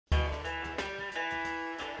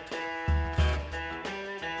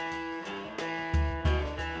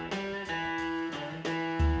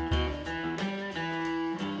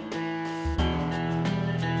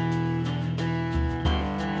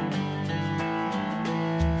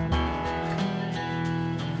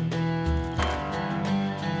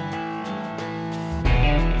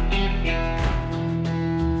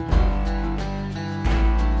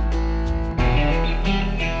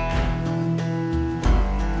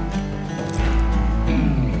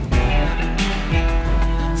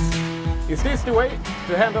Is this the way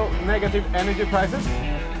to handle negative energy prices?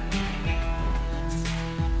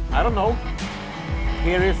 I don't know.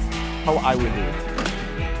 Here is how I will do it.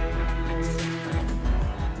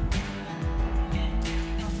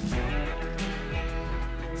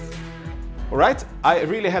 Alright, I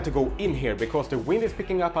really had to go in here because the wind is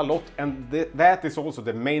picking up a lot, and that is also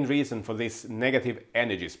the main reason for this negative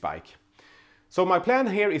energy spike. So my plan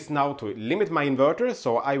here is now to limit my inverter,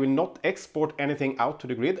 so I will not export anything out to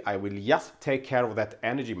the grid. I will just take care of that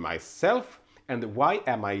energy myself. And why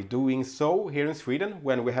am I doing so here in Sweden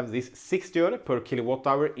when we have this 60 euro per kilowatt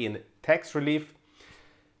hour in tax relief?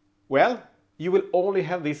 Well, you will only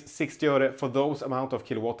have this 60 euro for those amount of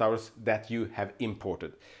kilowatt hours that you have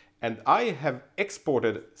imported. And I have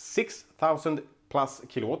exported 6,000 plus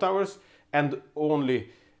kilowatt hours and only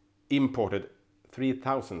imported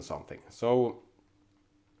 3,000 something. So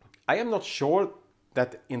I am not sure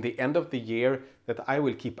that in the end of the year that I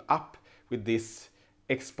will keep up with this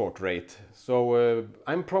export rate. So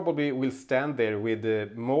I'm probably will stand there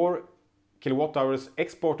with more kilowatt hours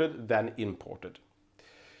exported than imported.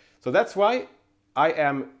 So that's why I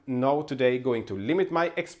am now today going to limit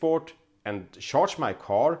my export and charge my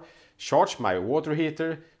car, charge my water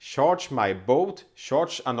heater, charge my boat,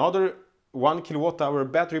 charge another 1 kilowatt hour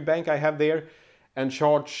battery bank I have there, and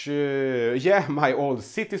charge my old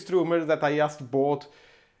city stroomer that I just bought.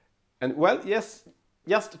 And well, yes,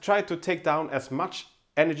 just try to take down as much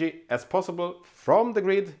energy as possible from the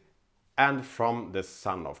grid and from the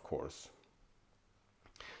sun, of course.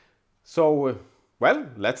 So well,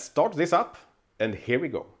 let's start this up, and here we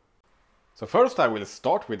go. So first I will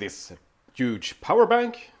start with this huge power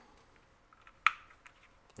bank.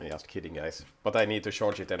 I'm just kidding, guys, but I need to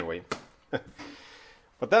charge it anyway.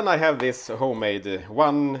 But then I have this homemade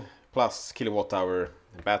 1 plus kilowatt hour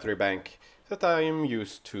battery bank that I am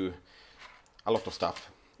used to a lot of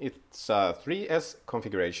stuff. It's a 3S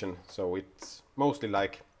configuration, so it's mostly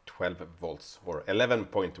like 12 volts or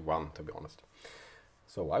 11.1 to be honest.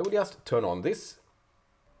 So I will just turn on this.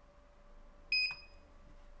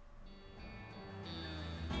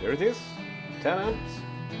 There it is, 10 amps,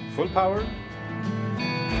 full power.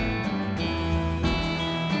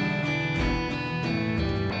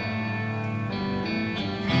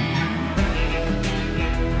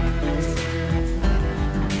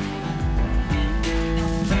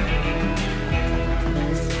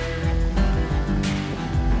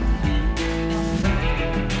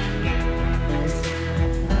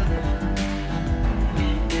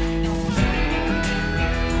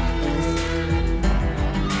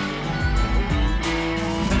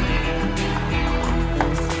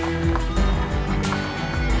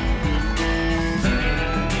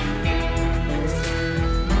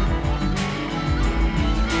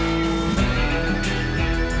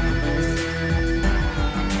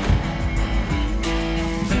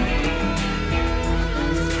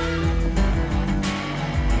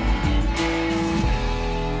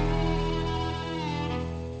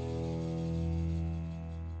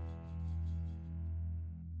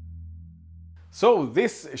 So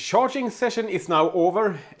this charging session is now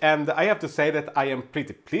over, and I have to say that I am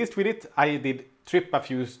pretty pleased with it. I did trip a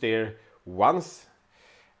fuse there once,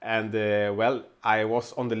 and well, I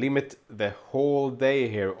was on the limit the whole day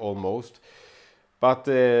here almost. But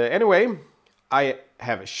anyway, I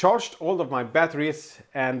have charged all of my batteries,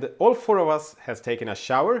 and all 4 of us has taken a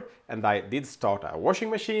shower, and I did start a washing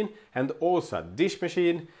machine and also a dish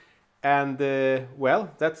machine, and well,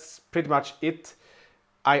 that's pretty much it.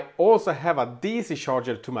 I also have a DC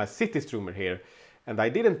charger to my city stroomer here, and I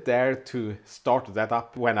didn't dare to start that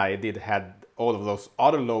up when I had all of those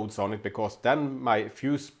other loads on it, because then my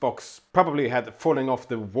fuse box probably had fallen off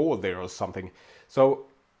the wall there or something. So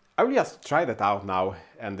I will just try that out now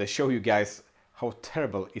and show you guys how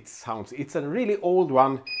terrible it sounds. It's a really old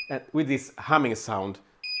one with this humming sound.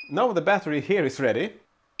 Now the battery here is ready.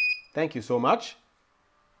 Thank you so much.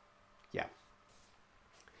 Yeah.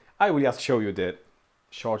 I will just show you the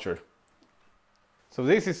charger. So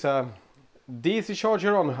this is a DC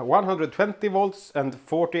charger on 120 volts and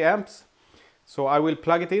 40 amps. So I will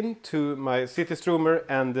plug it in to my city stroomer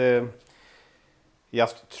and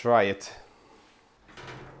just try it.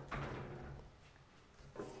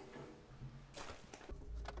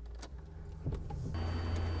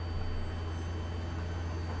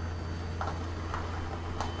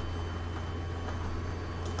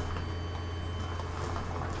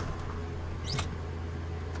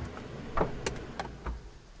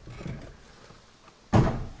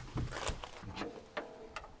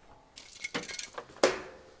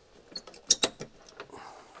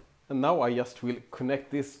 And now I just will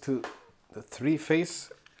connect this to the 3-phase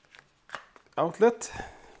outlet.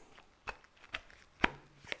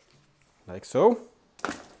 like so.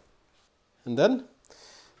 And then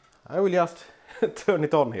I will just turn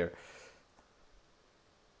it on here.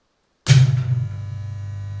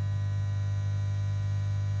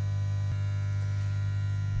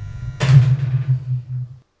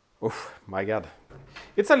 Oh my god,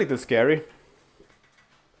 it's a little scary.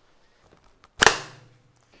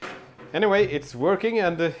 Anyway, it's working,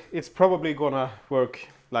 and it's probably gonna work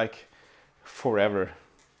like forever.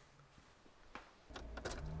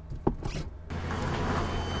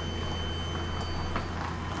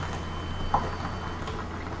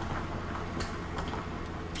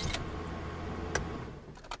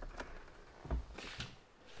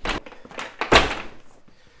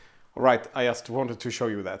 Right, I just wanted to show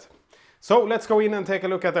you that. So let's go in and take a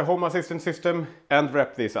look at the Home Assistant system and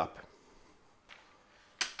wrap this up.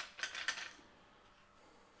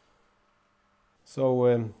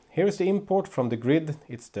 So here's the import from the grid.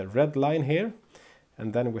 It's the red line here.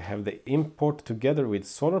 And then we have the import together with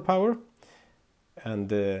solar power.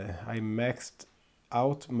 And I maxed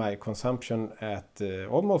out my consumption at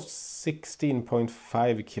almost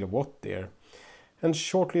 16.5 kilowatt there. And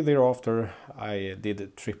shortly thereafter I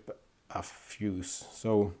did trip a fuse.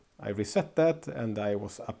 So I reset that and I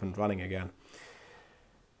was up and running again.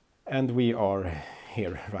 And we are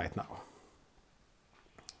here right now.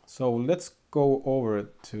 So let's go over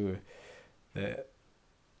to the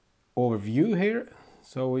overview here.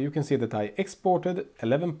 So you can see that I exported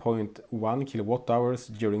 11.1 kilowatt hours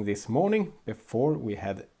during this morning before we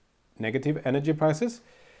had negative energy prices.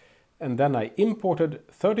 And then I imported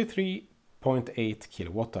 33.8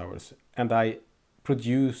 kilowatt hours and I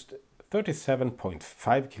produced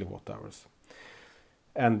 37.5 kilowatt hours.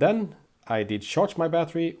 And then I did charge my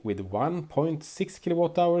battery with 1.6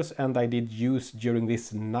 kilowatt hours and I did use during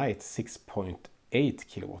this night 6.8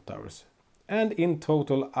 kilowatt hours. And in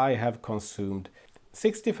total I have consumed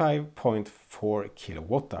 65.4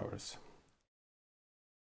 kilowatt hours.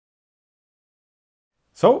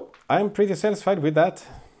 So I'm pretty satisfied with that.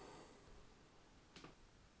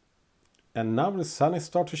 And now the sun is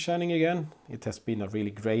starting to shining again. It has been a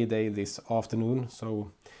really grey day this afternoon,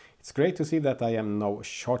 so it's great to see that I am now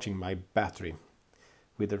charging my battery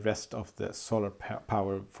with the rest of the solar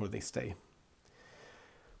power for this day.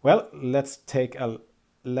 Well, let's take a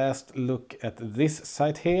last look at this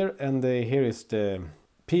site here, and here is the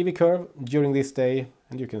PV curve during this day,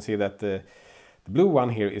 and you can see that the blue one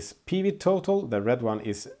here is PV total, the red one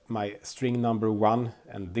is my string number 1,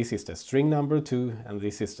 and this is the string number 2, and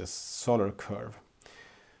this is the solar curve.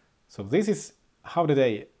 So this is how the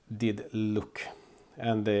day did look.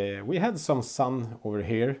 And we had some sun over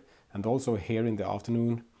here and also here in the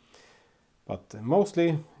afternoon, but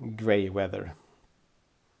mostly grey weather.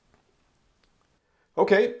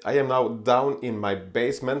 Okay, I am now down in my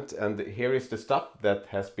basement, and here is the stuff that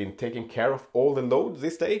has been taking care of all the load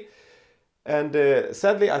this day. And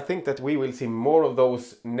sadly, I think that we will see more of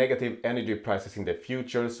those negative energy prices in the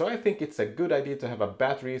future, so I think it's a good idea to have a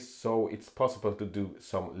battery so it's possible to do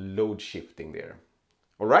some load shifting there.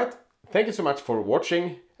 Alright, thank you so much for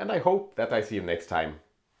watching, and I hope that I see you next time.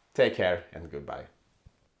 Take care and goodbye.